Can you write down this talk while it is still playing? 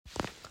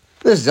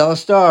This is Ella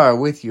Star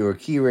with your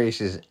Key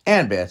Races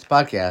and Bets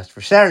podcast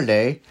for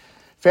Saturday,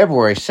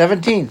 February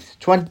 17th,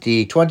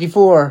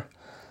 2024.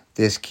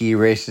 This Key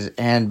Races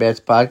and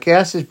Bets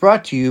podcast is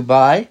brought to you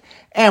by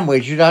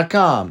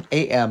Amwager.com,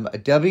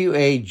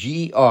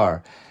 AMWAGER.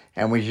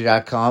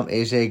 Amwager.com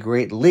is a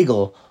great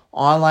legal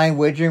online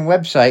wagering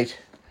website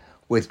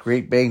with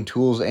great betting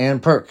tools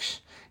and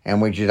perks.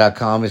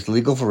 Amwager.com is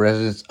legal for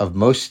residents of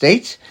most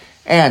states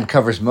and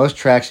covers most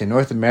tracks in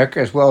North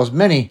America as well as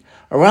many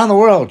around the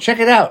world. Check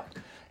it out.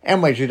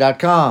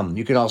 Amwager.com.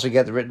 You can also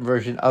get the written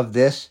version of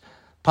this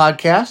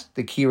podcast,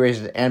 the Key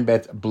Races and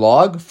Bets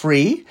blog,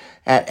 free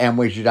at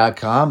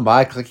Amwager.com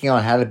by clicking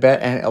on How to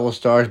Bet and Ella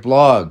Star's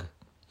blog.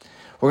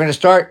 We're going to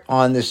start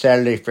on this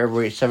Saturday,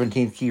 February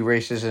 17th, Key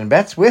Races and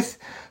Bets with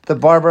the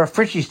Barbara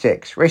Fritchie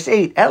Stakes, race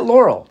 8 at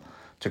Laurel.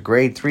 It's a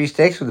grade 3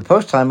 stakes with a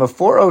post time of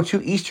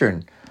 4:02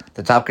 Eastern.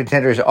 The top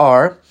contenders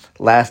are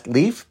Last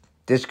Leaf,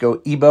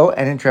 Disco Ebo,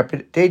 and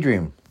Intrepid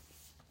Daydream.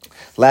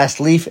 Last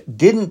Leaf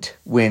didn't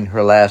win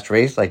her last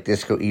race like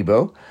Disco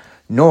Ebo,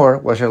 nor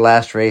was her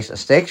last race a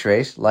stakes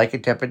race like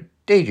Intrepid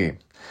Daydream.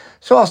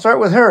 So I'll start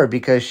with her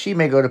because she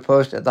may go to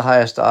post at the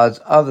highest odds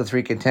of the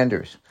three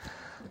contenders.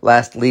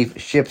 Last Leaf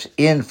ships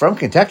in from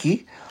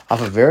Kentucky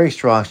off a very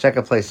strong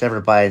second place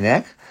effort by a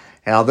neck,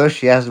 and although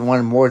she hasn't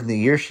won more than the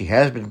year, she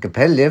has been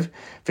competitive,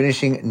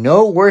 finishing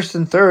no worse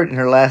than third in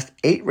her last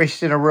 8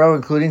 races in a row,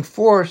 including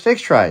 4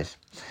 stakes tries.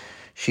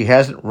 She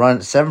hasn't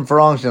run 7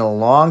 furlongs in a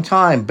long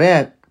time,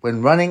 but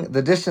when running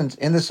the distance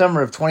in the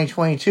summer of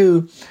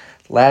 2022,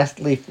 Last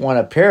Leaf won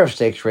a pair of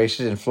stakes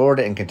races in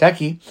Florida and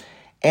Kentucky,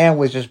 and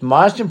with just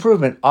modest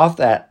improvement off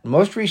that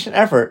most recent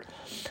effort,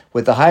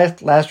 with the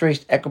highest last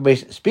race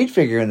Equibase speed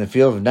figure in the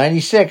field of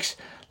 96,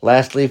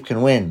 Last Leaf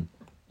can win.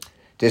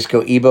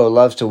 Disco Ebo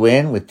loves to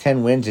win with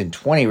 10 wins in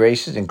 20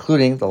 races,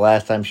 including the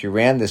last time she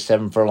ran this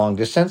 7 furlong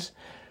distance.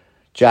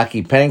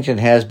 Jockey Pennington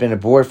has been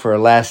aboard for her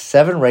last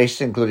 7 races,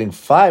 including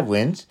 5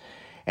 wins,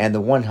 and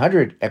the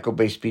 100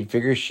 Equibase speed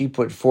figure she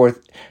put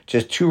forth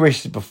just 2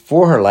 races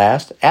before her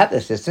last at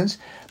this distance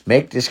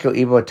make Disco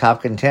Ebo a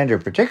top contender,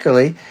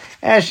 particularly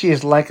as she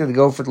is likely to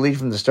go for the lead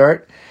from the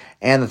start,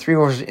 and the 3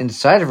 horses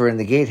inside of her in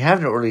the gate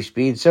have no early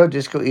speed, so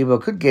Disco Ebo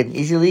could get an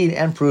easy lead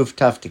and prove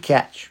tough to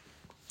catch.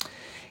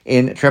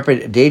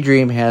 Intrepid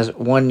Daydream has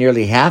won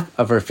nearly half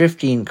of her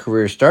 15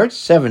 career starts,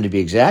 7 to be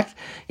exact,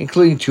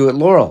 including 2 at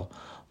Laurel.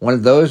 One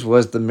of those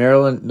was the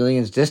Maryland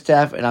Millions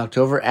Distaff in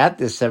October at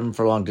this 7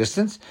 furlong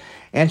distance,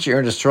 and she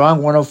earned a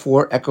strong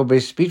 104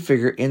 Equibase speed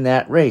figure in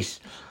that race.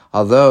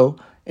 Although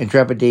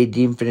Intrepid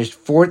Daydream finished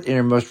 4th in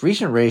her most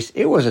recent race,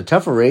 it was a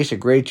tougher race, a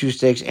grade 2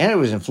 stakes, and it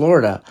was in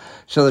Florida.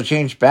 So the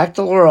change back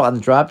to Laurel on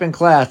the drop-in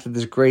class to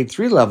this grade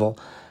 3 level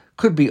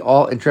could be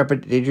all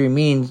Intrepid Daydream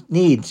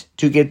needs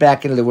to get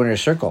back into the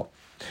winner's circle.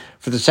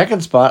 For the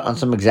second spot on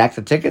some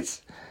exacta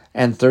tickets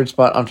and third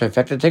spot on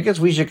trifecta tickets,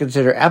 we should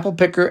consider Apple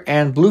Picker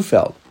and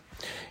Bluefeld.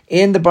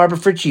 In the Barbara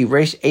Fritchie,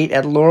 race 8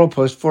 at Laurel,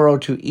 post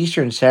 4:02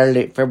 Eastern,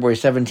 Saturday, February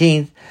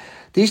 17th,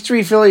 these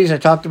 3 fillies I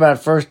talked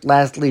about first,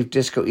 Last Leaf,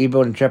 Disco Ebo,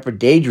 and Intrepid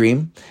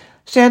Daydream,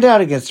 stand out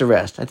against the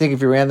rest. I think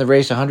if you ran the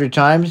race 100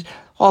 times,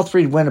 all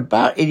 3 would win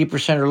about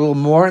 80% or a little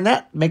more, and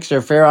that makes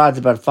their fair odds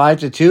about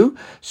 5-2.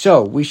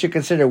 So we should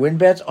consider win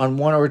bets on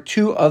 1 or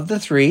 2 of the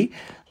 3,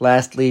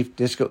 Last Leaf,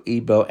 Disco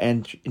Ebo,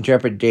 and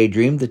Intrepid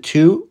Daydream, the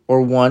 2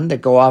 or 1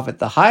 that go off at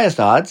the highest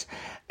odds,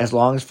 as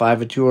long as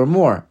 5-2 or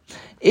more.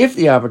 If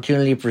the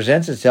opportunity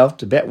presents itself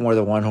to bet more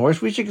than 1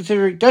 horse, we should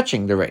consider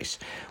Dutching the race,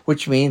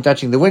 which means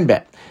Dutching the win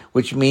bet,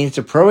 which means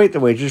to prorate the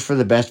wagers for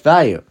the best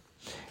value.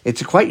 It's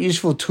a quite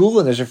useful tool,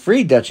 and there's a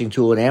free Dutching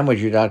tool at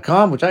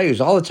Amwager.com, which I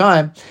use all the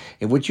time,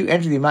 in which you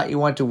enter the amount you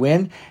want to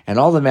win, and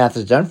all the math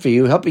is done for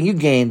you, helping you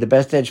gain the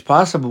best edge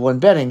possible when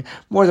betting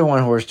more than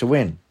 1 horse to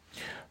win.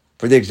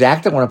 For the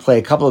exacta, I want to play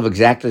a couple of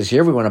exactas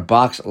here. We want to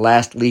box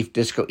Last Leaf,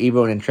 Disco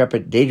Ebo, and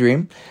Intrepid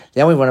Daydream.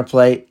 Then we want to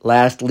play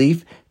Last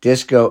Leaf,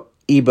 Disco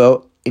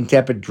Ebo,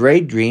 Intrepid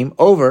Daydream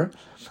over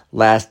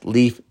Last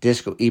Leaf,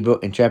 Disco Ebo,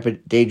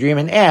 Intrepid Daydream,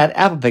 and add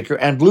Apple Picker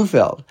and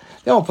Bluefeld.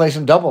 Then we'll play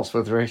some doubles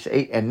with race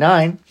 8 and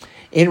 9.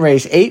 In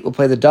race 8, we'll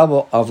play the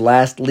double of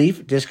Last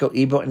Leaf, Disco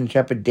Ebo, and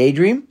Intrepid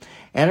Daydream.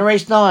 And in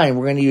race 9,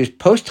 we're going to use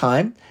Post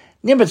Time,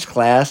 Nimitz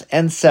Class,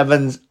 and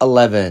 7's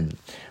 11.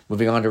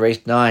 Moving on to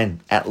race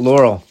 9 at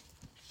Laurel.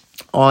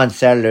 On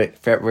Saturday,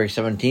 February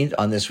 17th,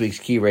 on this week's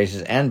Key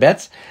Races and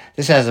Bets.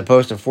 This has a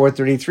post of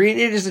 433, and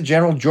it is the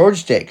General George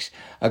Stakes,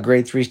 a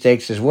grade 3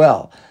 stakes as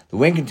well. The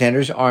win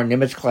contenders are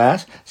Nimitz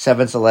Class,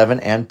 7's 11,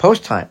 and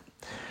Post Time.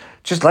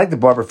 Just like the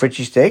Barbara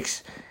Fritchie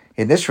Stakes,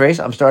 in this race,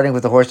 I'm starting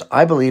with the horse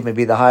I believe may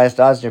be the highest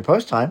odds near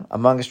Post Time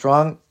among a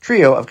strong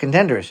trio of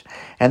contenders,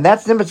 and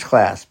that's Nimitz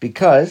Class,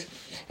 because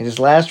in his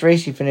last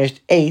race, he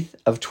finished 8th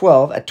of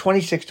 12 at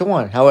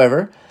 26-1.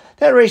 However,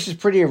 that race is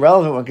pretty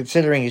irrelevant when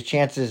considering his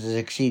chances to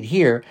succeed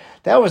here.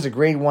 That was the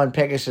Grade 1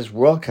 Pegasus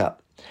World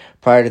Cup.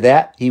 Prior to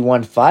that, he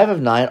won 5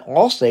 of 9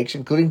 all stakes,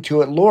 including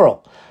 2 at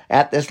Laurel,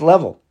 at this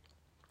level.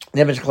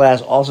 Nimitz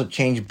Class also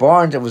changed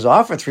barns and was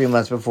off for 3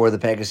 months before the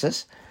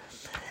Pegasus.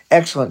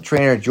 excellent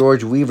trainer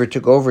George Weaver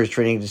took over his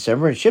training in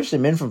December and ships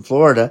him in from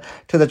Florida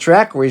to the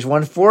track where he's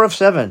won 4 of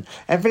 7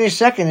 and finished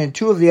second in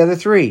 2 of the other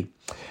 3.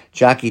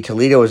 Jockey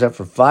Toledo is up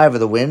for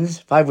 5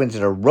 wins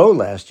in a row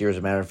last year, as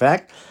a matter of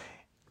fact,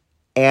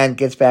 and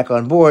gets back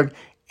on board.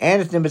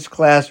 And if Nimitz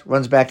Class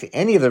runs back to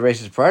any of the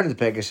races prior to the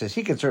Pegasus,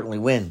 he can certainly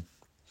win.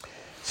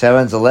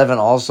 7's 11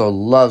 also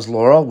loves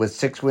Laurel with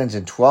 6 wins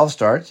in 12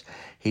 starts.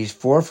 He's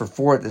 4 for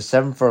 4 at the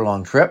 7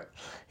 furlong trip.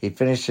 He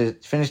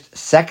finished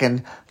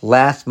second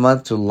last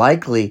month to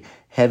likely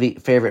heavy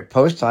favorite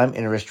Post Time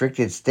in a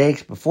restricted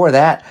stakes. Before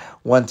that,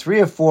 won 3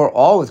 of 4,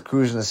 all with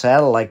Cruise in the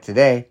Saddle like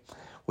today,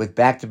 with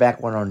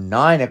back-to-back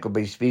 109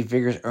 equity speed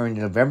figures earned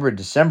in November and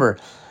December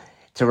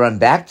to run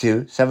back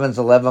to. 7's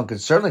 11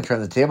 could certainly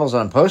turn the tables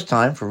on Post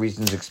Time for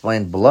reasons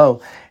explained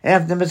below.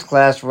 And if Nimitz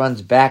Class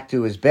runs back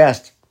to his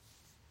best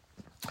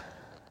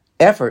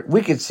effort,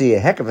 we could see a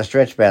heck of a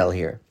stretch battle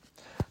here.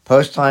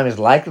 Post Time is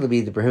likely to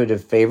be the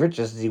prohibitive favorite,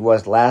 just as he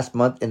was last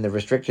month in the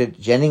restricted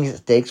Jennings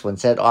Stakes when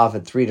set off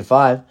at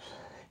 3-5.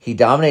 He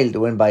dominated the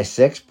win by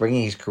 6,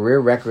 bringing his career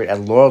record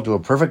at Laurel to a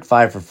perfect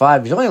 5 for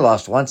 5. He's only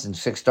lost once in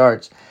 6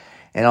 starts,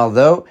 and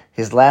although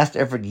his last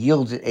effort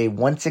yielded a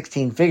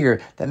 116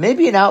 figure, that may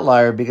be an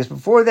outlier because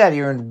before that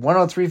he earned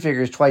 103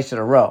 figures twice in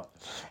a row.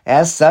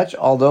 As such,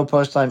 although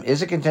Post Time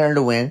is a contender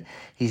to win,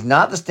 he's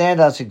not the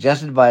standout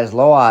suggested by his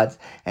low odds,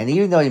 and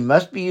even though he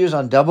must be used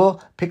on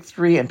double, pick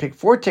 3, and pick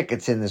 4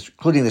 tickets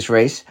including this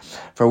race,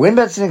 for win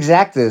bets and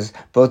exactas,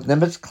 both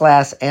Nimitz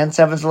Class and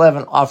 7's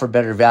 11 offer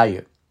better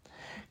value.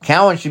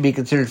 Cowan should be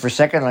considered for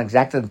second on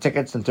exacta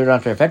tickets and third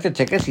on trifecta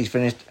tickets. He's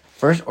finished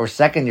first or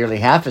second nearly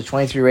half his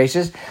 23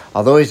 races.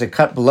 Although he's a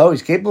cut below,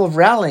 he's capable of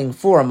rallying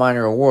for a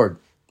minor award.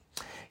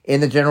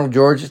 In the General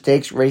George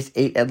Stakes, race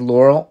 9 at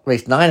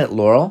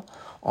Laurel,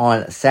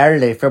 on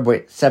Saturday,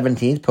 February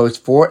 17th,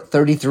 post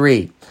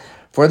 433.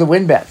 For the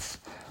win bets,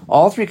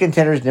 all 3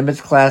 contenders,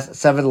 Nimitz Class,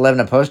 7, 11,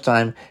 and Post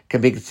Time,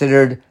 can be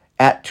considered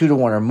at 2-1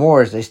 or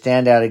more as they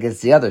stand out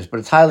against the others, but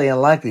it's highly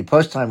unlikely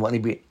Post Time will only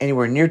be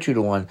anywhere near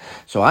 2-1.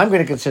 So I'm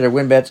going to consider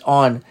win bets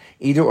on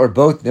either or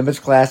both Nimitz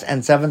Class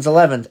and 7's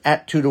 11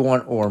 at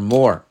 2-1 or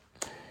more.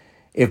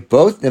 If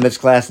both Nimitz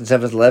Class and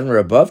 7's 11 are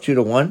above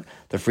 2-1,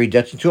 the free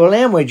Dutch into a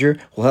lamb wager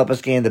will help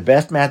us gain the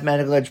best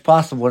mathematical edge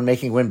possible in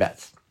making win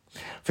bets.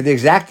 For the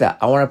exacta,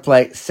 I want to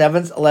play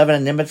 7's 11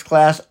 and Nimitz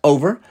Class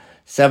over,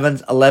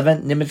 7's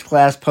 11, Nimitz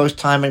Class, Post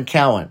Time, and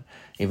Cowan.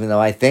 Even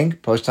though I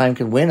think Post Time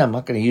can win, I'm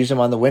not going to use him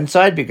on the win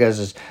side because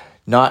it's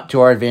not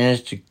to our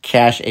advantage to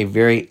cash a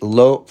very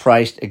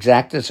low-priced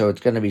exacta. So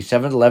it's going to be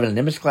 7's 11 and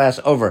Nimitz Class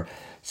over,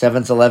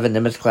 7's 11,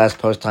 Nimitz Class,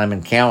 Post Time,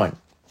 and Cowan.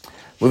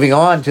 Moving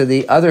on to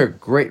the other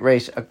great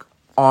race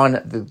on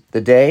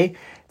the day.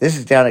 This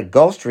is down at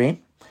Gulfstream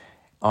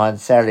on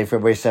Saturday,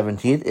 February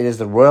 17th. It is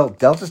the Royal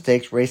Delta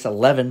Stakes, race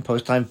 11,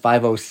 Post Time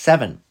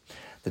 5:07.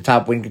 The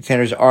top win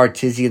contenders are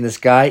Tizzy in the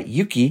Sky,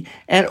 Yuki,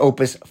 and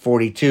Opus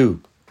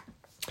 42.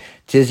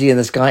 Tizzy in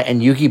the Sky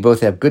and Yuki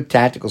both have good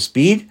tactical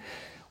speed.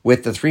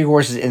 With the 3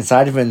 horses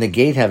inside of him in the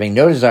gate having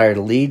no desire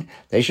to lead,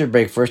 they should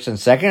break first and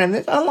second, and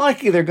it's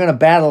unlikely they're going to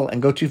battle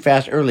and go too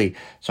fast early.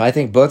 So I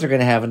think both are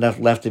going to have enough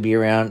left to be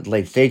around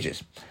late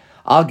stages.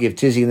 I'll give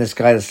Tizzy in the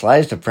Sky the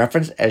slightest of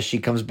preference as she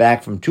comes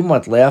back from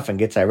 2-month layoff and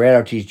gets Irad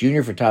Ortiz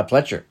Jr. for Todd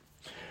Pletcher.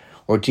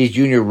 Ortiz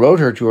Jr. rode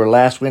her to her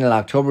last win in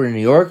October in New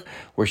York,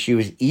 where she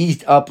was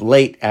eased up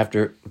late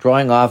after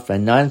drawing off a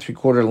 9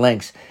 3/4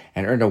 lengths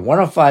and earned a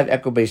 105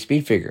 equibase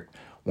speed figure.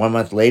 1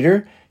 month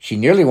later, she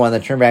nearly won the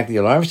turn back the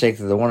alarm stakes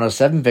with the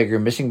 107 figure,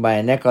 missing by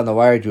a neck on the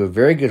wire to a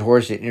very good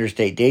horse at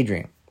Interstate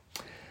Daydream.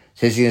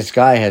 Tizzy in the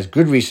Sky has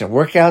good recent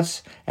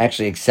workouts,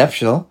 actually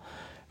exceptional,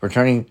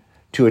 returning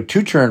to a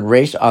 2-turn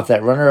race off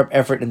that runner-up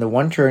effort in the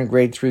 1-turn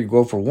Grade 3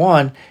 Go for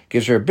One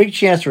gives her a big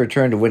chance to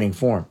return to winning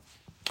form.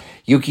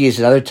 Yuki is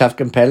another tough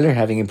competitor,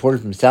 having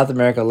imported from South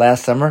America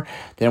last summer,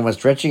 then was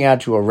stretching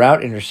out to a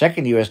rout in her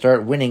second U.S.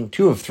 start, winning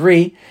 2 of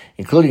 3,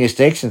 including a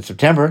stakes in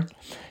September.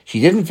 She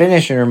didn't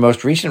finish in her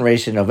most recent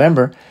race in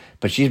November,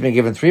 but she's been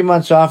given 3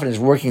 months off and is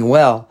working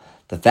well.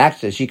 The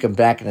fact that she comes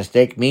back in a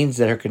stake means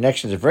that her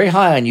connections are very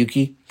high on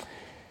Yuki,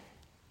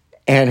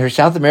 and her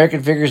South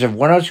American figures of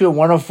 102 and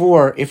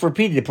 104, if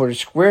repeated, put her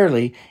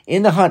squarely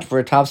in the hunt for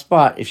a top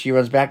spot if she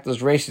runs back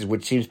those races,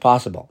 which seems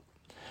possible.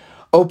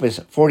 Opus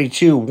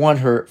 42 won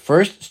her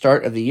first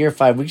start of the year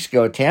 5 weeks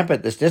ago at Tampa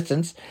at this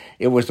distance.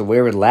 It was the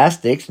wayward last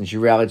stakes, and she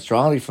rallied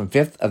strongly from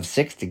 5th of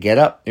 6 to get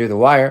up near the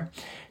wire.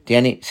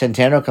 Danny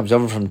Centeno comes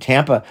over from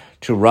Tampa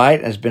to ride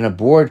and has been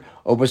aboard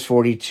Opus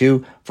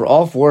 42 for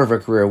all 4 of her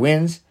career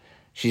wins.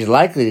 She's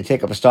likely to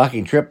take up a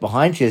stalking trip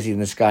behind Tizzy in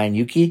the Sky and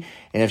Yuki,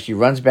 and if she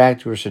runs back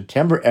to her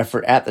September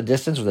effort at the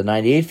distance with a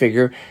 98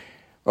 figure,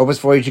 Opus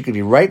 42 could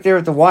be right there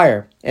at the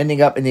wire,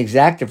 ending up in the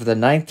exacta for the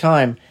 9th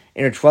time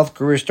in her 12th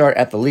career start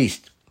at the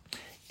least.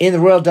 In the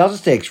Royal Delta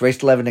Stakes,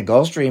 race 11 at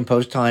Gulfstream,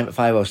 Post Time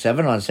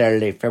 5:07 on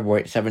Saturday,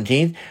 February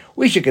 17th,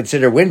 we should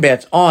consider win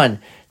bets on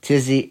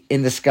Tizzy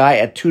in the Sky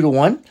at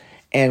 2-1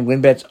 and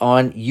win bets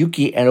on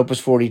Yuki and Opus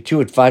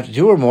 42 at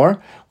 5-2 or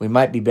more. We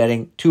might be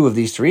betting 2 of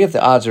these 3 if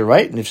the odds are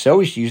right, and if so,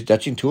 we should use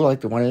Dutching tool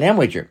like the one in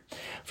Amwager.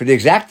 For the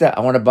exacta,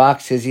 I want to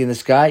box Hizzy in the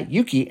Sky,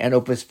 Yuki, and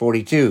Opus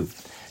 42.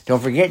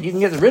 Don't forget, you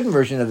can get the written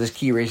version of this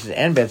Key Races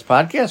and Bets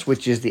podcast,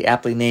 which is the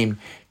aptly named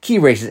Key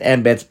Races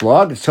and Bets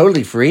blog. It's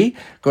totally free.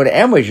 Go to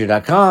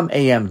amwager.com,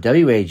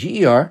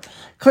 AMWAGER.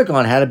 Click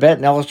on How to Bet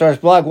and All Stars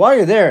blog. While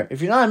you're there,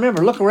 if you're not a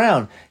member, look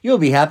around. You'll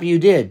be happy you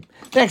did.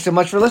 Thanks so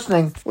much for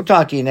listening. We'll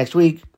talk to you next week.